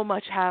so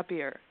much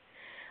happier.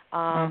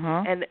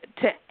 And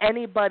to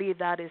anybody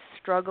that is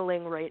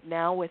struggling right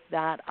now with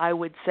that, I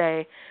would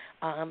say,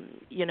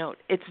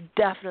 it's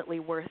definitely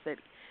worth it.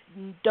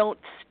 Don't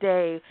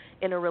stay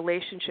in a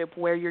relationship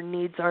where your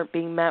needs aren't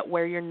being met,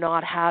 where you're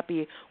not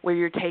happy, where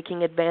you're being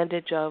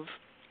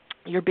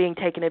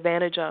taken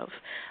advantage of.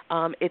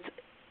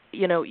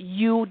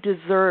 You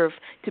deserve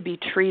to be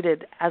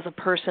treated as a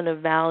person of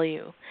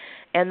value,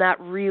 and that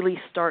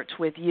really starts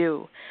with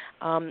you.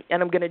 And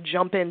I'm going to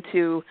jump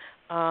into,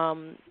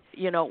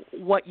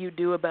 what you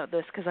do about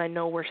this, because I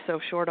know we're so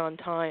short on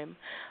time.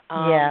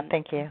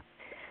 Thank you.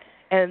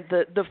 And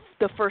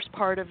the first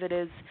part of it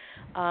is,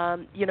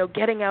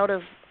 getting out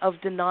of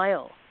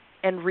denial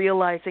and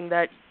realizing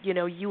that,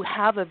 you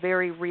have a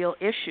very real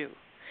issue.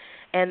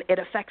 And it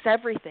affects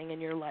everything in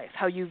your life,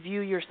 how you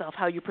view yourself,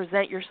 how you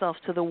present yourself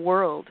to the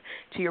world,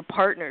 to your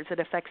partners.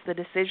 It affects the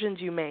decisions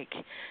you make,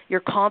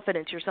 your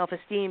confidence, your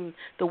self-esteem,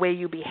 the way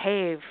you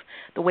behave,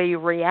 the way you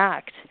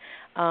react.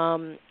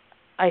 I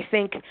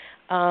think,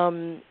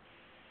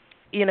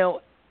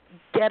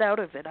 get out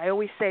of it. I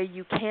always say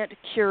you can't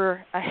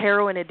cure a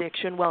heroin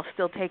addiction while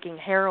still taking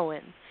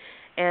heroin.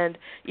 And,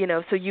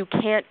 so you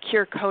can't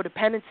cure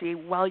codependency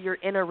while you're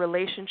in a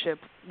relationship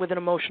with an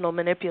emotional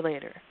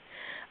manipulator.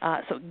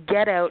 So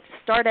get out,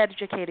 start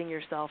educating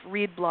yourself,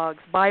 read blogs,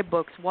 buy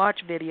books,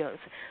 watch videos,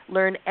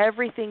 learn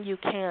everything you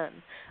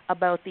can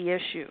about the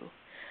issue.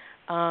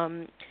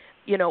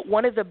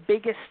 One of the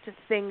biggest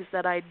things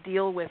that I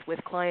deal with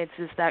clients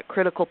is that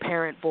critical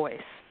parent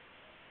voice.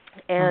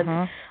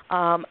 And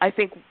I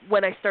think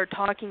when I start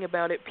talking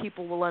about it,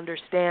 people will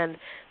understand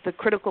the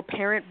critical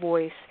parent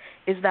voice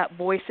is that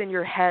voice in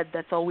your head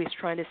that's always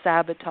trying to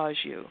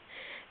sabotage you.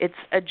 Its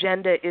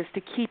agenda is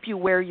to keep you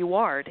where you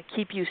are, to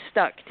keep you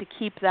stuck, to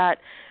keep that,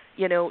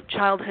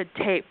 childhood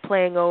tape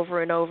playing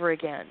over and over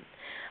again.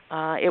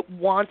 It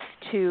wants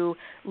to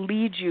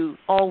lead you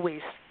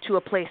always to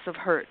a place of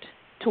hurt,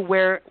 to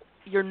where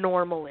your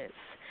normal is.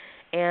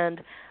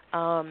 And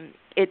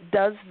it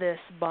does this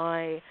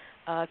by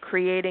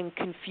creating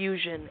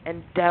confusion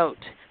and doubt,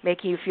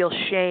 making you feel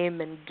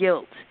shame and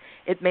guilt.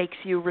 It makes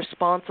you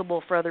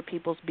responsible for other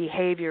people's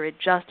behavior. It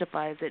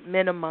justifies, it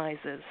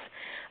minimizes.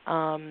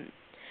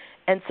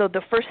 And so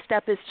the first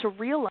step is to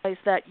realize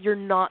that you're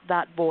not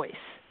that voice.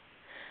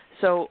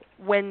 So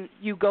when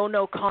you go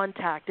no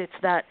contact, it's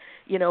that,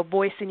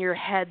 voice in your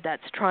head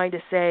that's trying to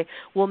say,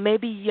 well,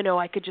 maybe,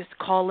 I could just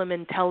call him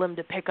and tell him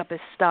to pick up his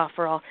stuff,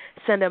 or I'll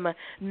send him a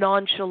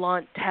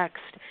nonchalant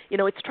text.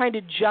 It's trying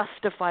to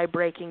justify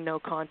breaking no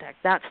contact.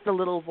 That's the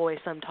little voice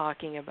I'm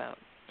talking about.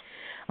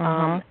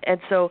 And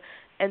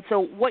so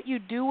what you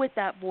do with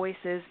that voice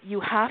is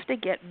you have to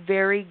get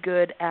very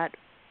good at,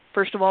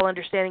 first of all,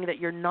 understanding that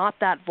you're not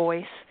that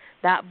voice.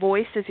 That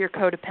voice is your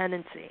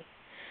codependency.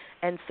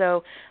 And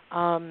so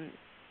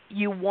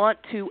you want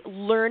to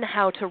learn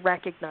how to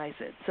recognize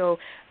it. So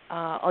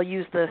I'll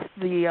use the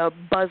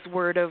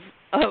buzzword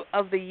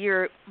of the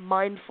year,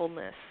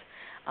 mindfulness.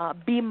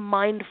 Be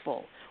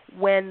mindful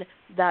when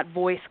that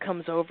voice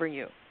comes over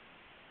you.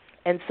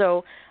 And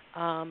so,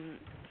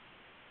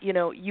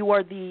 you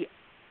are the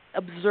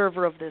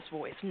observer of this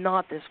voice,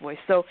 not this voice.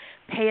 So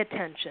pay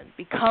attention.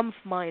 Become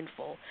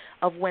mindful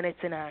of when it's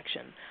in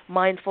action.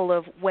 Mindful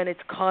of when it's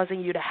causing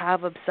you to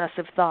have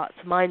obsessive thoughts.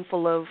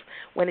 Mindful of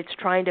when it's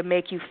trying to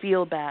make you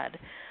feel bad.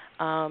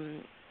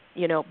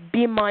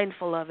 Be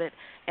mindful of it.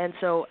 And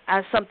so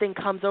as something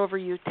comes over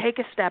you, take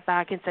a step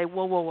back and say,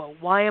 whoa,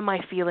 why am I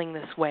feeling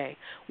this way?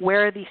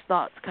 Where are these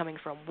thoughts coming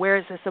from? Where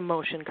is this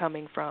emotion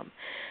coming from?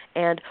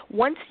 And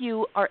once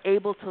you are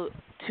able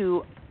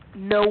to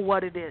know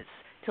what it is,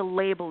 to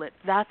label it,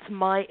 that's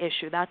my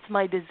issue, that's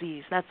my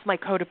disease, that's my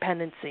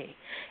codependency.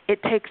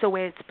 It takes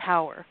away its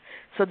power.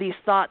 So these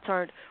thoughts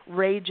aren't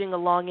raging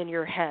along in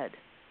your head.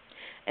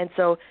 And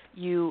so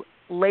you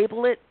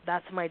label it,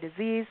 that's my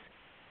disease,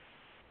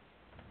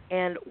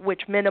 and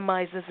which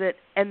minimizes it,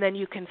 and then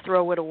you can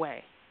throw it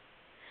away.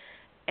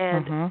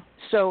 And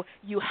so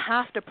you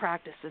have to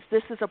practice this.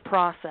 This is a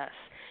process.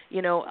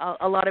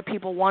 A lot of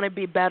people want to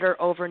be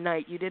better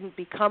overnight. You didn't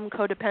become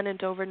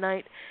codependent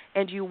overnight,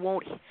 and you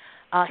won't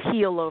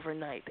heal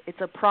overnight. It's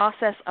a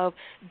process of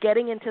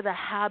getting into the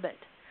habit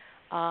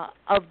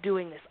of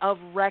doing this, of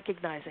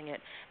recognizing it.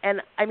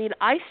 And,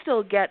 I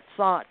still get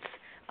thoughts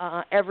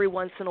every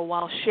once in a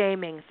while,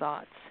 shaming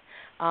thoughts.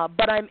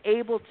 But I'm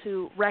able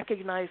to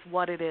recognize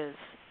what it is,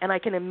 and I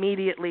can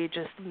immediately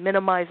just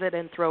minimize it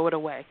and throw it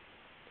away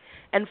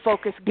and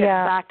get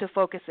back to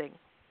focusing.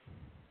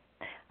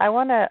 I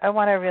want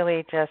to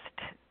really just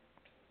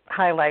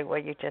highlight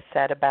what you just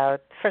said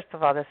about, first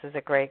of all, this is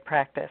a great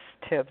practice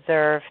to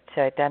observe,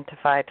 to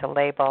identify, to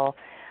label.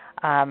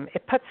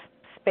 It puts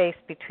space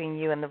between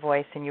you and the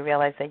voice, and you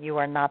realize that you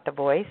are not the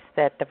voice,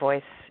 that the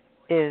voice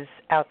is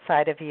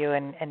outside of you,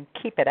 and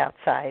keep it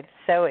outside.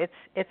 So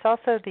it's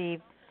also the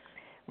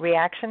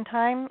reaction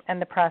time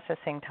and the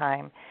processing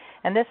time.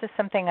 And this is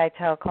something I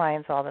tell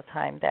clients all the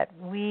time, that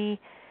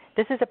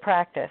this is a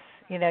practice.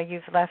 You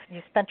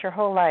spent your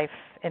whole life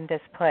in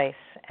this place,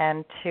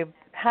 and to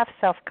have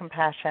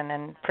self-compassion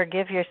and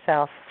forgive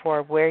yourself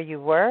for where you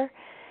were,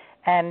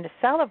 and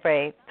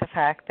celebrate the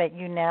fact that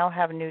you now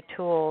have new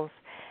tools,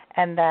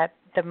 and that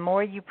the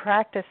more you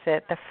practice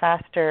it, the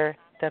faster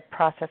the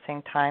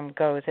processing time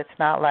goes. It's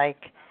not like,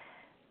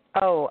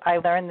 oh, I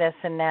learned this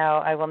and now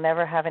I will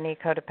never have any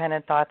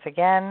codependent thoughts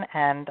again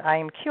and I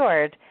am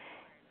cured.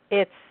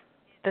 It's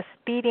the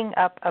speeding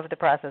up of the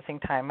processing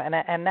time.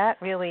 And that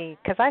really,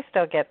 because I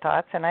still get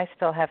thoughts and I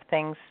still have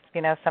things,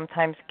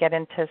 sometimes get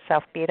into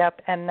self-beat up,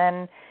 and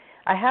then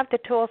I have the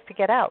tools to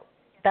get out.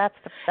 That's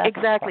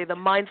exactly. The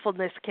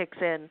mindfulness kicks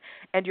in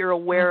and you're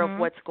aware of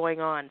what's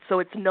going on. So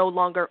it's no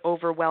longer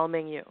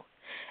overwhelming you.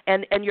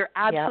 And you're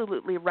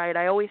absolutely right.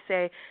 I always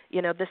say,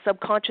 the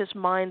subconscious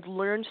mind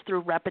learns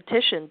through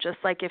repetition, just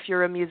like if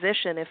you're a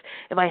musician. If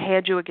I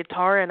hand you a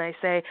guitar and I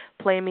say,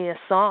 play me a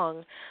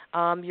song,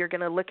 you're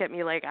going to look at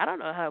me like, I don't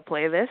know how to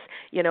play this,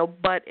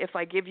 but if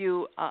I give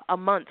you a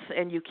month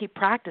and you keep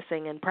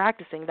practicing and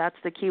practicing, that's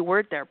the key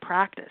word there,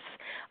 practice.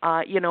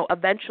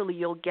 Eventually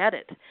you'll get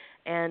it.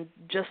 And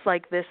just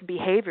like this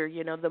behavior,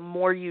 the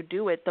more you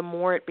do it, the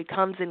more it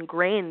becomes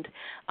ingrained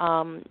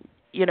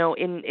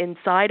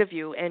inside of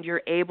you, and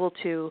you're able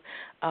to,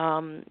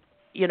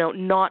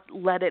 not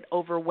let it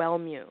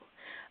overwhelm you.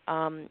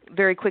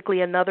 Very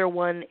quickly, another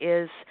one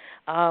is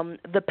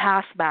the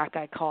pass back,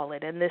 I call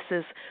it. And this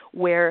is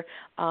where,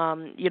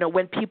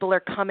 when people are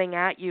coming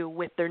at you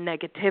with their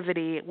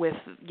negativity, with,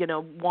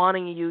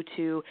 wanting you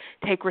to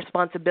take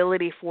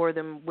responsibility for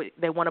them,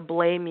 they want to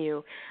blame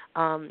you.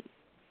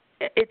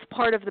 It's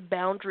part of the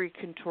boundary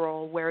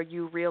control where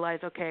you realize,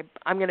 okay,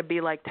 I'm going to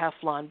be like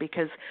Teflon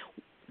because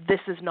this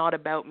is not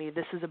about me.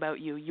 This is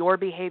about you. Your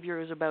behavior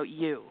is about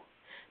you,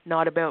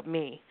 not about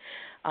me.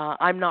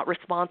 I'm not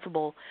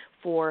responsible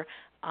for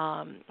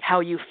how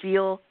you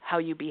feel, how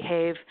you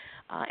behave,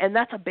 and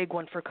that's a big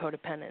one for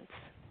codependence.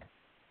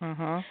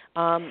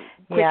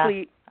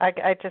 Quickly,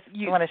 I just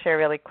want to share a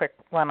really quick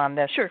one on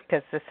this, sure,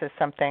 because this is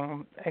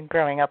something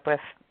growing up with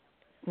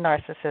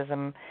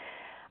narcissism.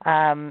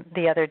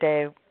 The other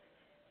day,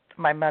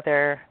 my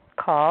mother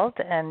called,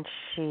 and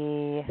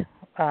she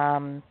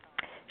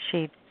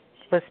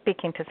was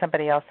speaking to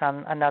somebody else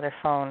on another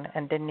phone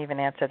and didn't even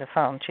answer the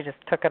phone. She just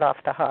took it off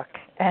the hook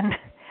and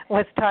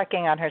was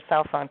talking on her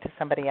cell phone to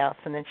somebody else.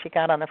 And then she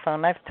got on the phone.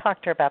 And I've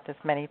talked to her about this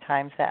many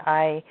times, that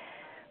I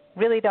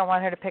really don't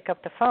want her to pick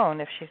up the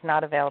phone if she's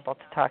not available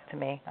to talk to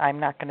me. I'm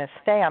not going to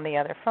stay on the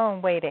other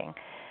phone waiting.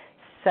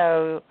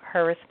 So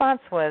her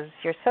response was,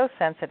 "You're so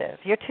sensitive.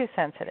 You're too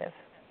sensitive."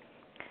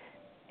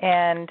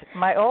 And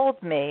my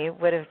old me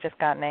would have just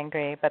gotten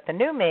angry, but the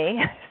new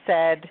me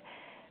said,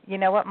 "You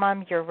know what,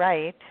 Mom, you're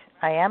right.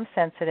 I am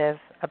sensitive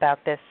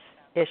about this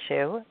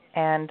issue,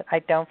 and I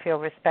don't feel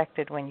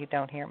respected when you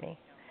don't hear me."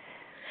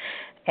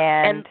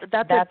 And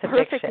that's a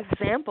perfect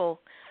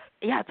example.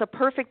 Yeah, it's a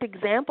perfect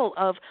example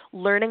of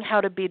learning how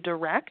to be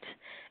direct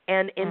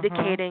and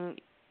indicating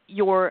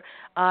your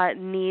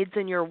needs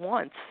and your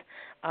wants.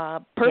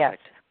 Perfect. Yes.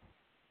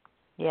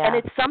 Yeah. And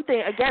it's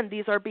something, again,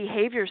 these are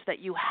behaviors that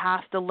you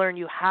have to learn.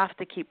 You have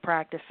to keep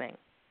practicing.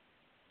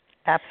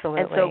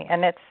 Absolutely.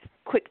 And it's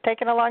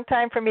taken a long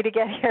time for me to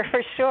get here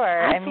for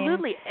sure.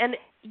 Absolutely.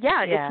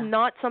 It's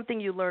not something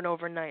you learn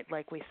overnight,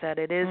 like we said.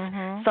 It is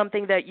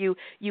something that you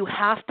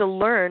have to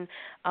learn.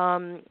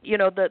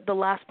 The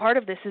last part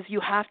of this is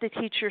you have to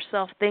teach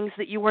yourself things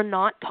that you were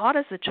not taught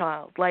as a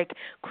child, like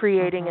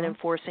creating and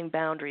enforcing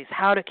boundaries,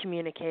 how to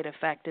communicate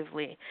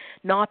effectively,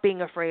 not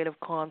being afraid of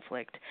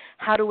conflict,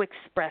 how to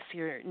express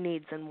your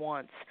needs and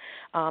wants,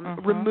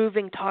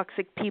 removing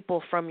toxic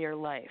people from your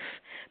life,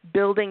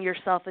 building your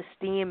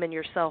self-esteem and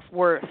your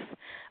self-worth,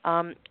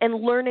 and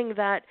learning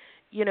that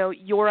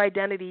your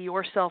identity,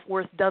 your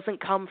self-worth doesn't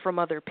come from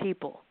other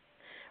people,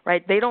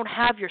 right? They don't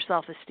have your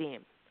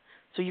self-esteem,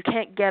 so you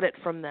can't get it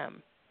from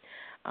them.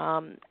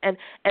 And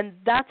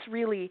that's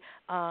really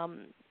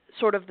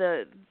sort of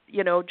the,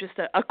 just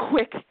a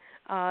quick,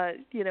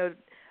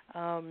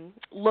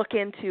 look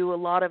into a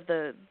lot of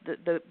the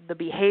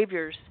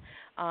behaviors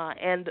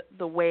and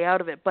the way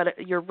out of it. But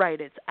you're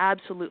right, it's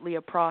absolutely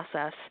a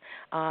process,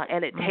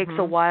 and it takes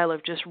a while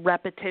of just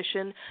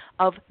repetition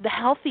of the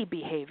healthy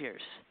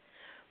behaviors.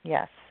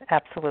 Yes,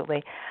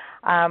 absolutely.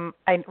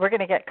 We're going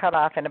to get cut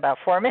off in about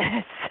 4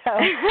 minutes, so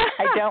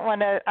I don't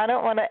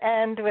want to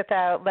end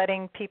without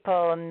letting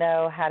people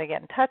know how to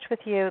get in touch with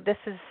you. This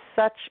is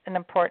such an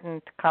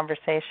important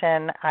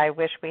conversation. I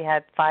wish we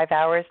had 5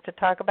 hours to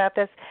talk about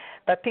this,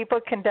 but people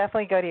can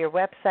definitely go to your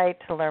website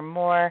to learn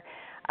more.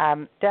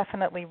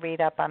 Definitely read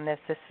up on this.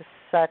 This is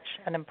such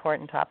an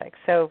important topic.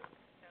 So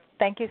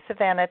thank you,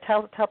 Savannah.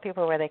 Tell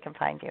people where they can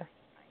find you.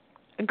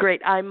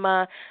 Great. I'm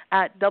at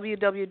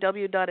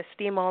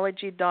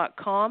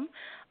www.esteemology.com.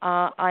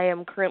 I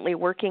am currently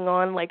working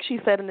on, like she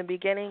said in the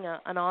beginning,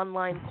 an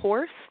online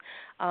course.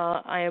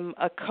 I am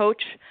a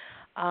coach,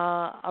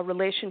 a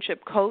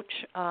relationship coach,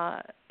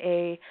 a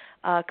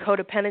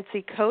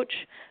codependency coach,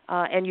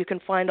 and you can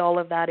find all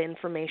of that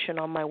information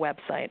on my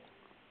website.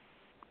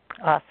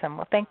 Awesome.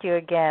 Well, thank you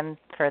again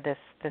for this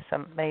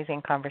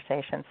amazing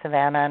conversation,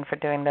 Savannah, and for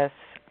doing this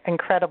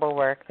incredible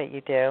work that you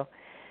do.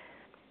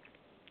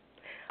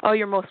 Oh,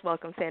 you're most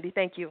welcome, Sandy.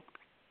 Thank you.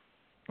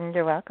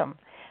 You're welcome.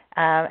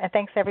 And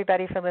thanks,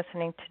 everybody, for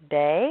listening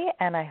today,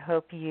 and I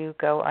hope you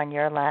go on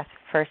your last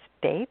first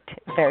date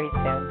very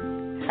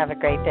soon. Have a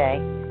great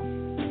day.